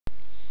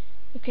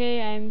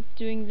Okay, I'm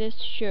doing this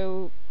to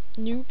show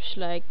noobs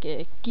like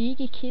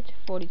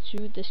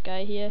GeekyKid42, this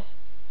guy here,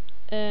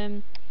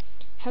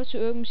 how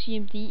to open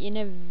CMD in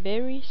a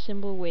very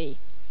simple way.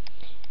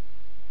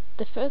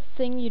 The first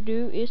thing you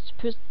do is to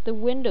push the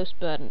Windows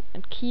button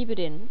and keep it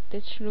in.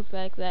 It should look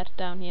like that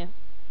down here.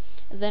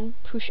 And then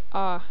push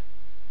R.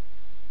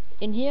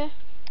 In here,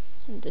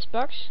 in this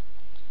box,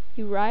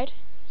 you write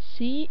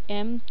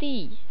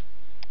CMD.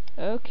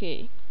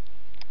 Okay,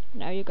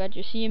 now you got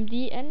your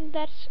CMD, and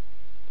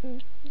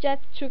that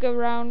took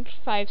around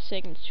 5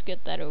 seconds to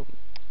get that open.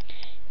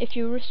 If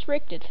you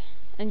restrict it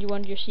and you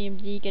want your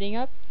CMD getting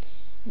up,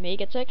 make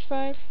a text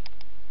file,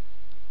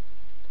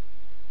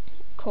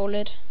 call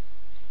it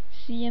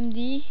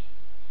cmd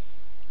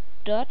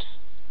dot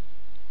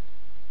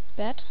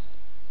bat.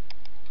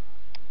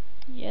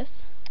 Yes.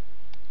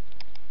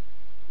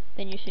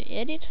 Then you say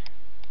edit,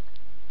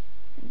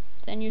 and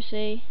then you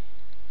say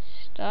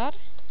start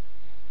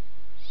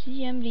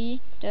cmd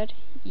dot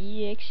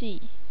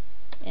exe.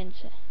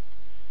 Enter.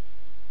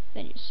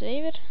 Then you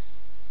save it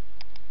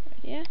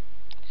right here,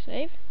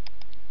 save,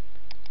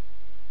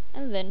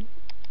 and then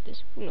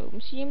this will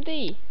open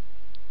CMD,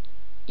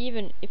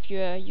 even if you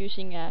are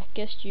using a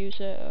guest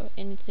user or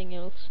anything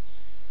else.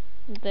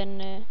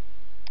 Then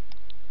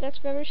that's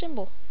very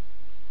simple.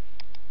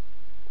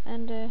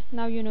 And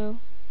now you know.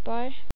 Bye.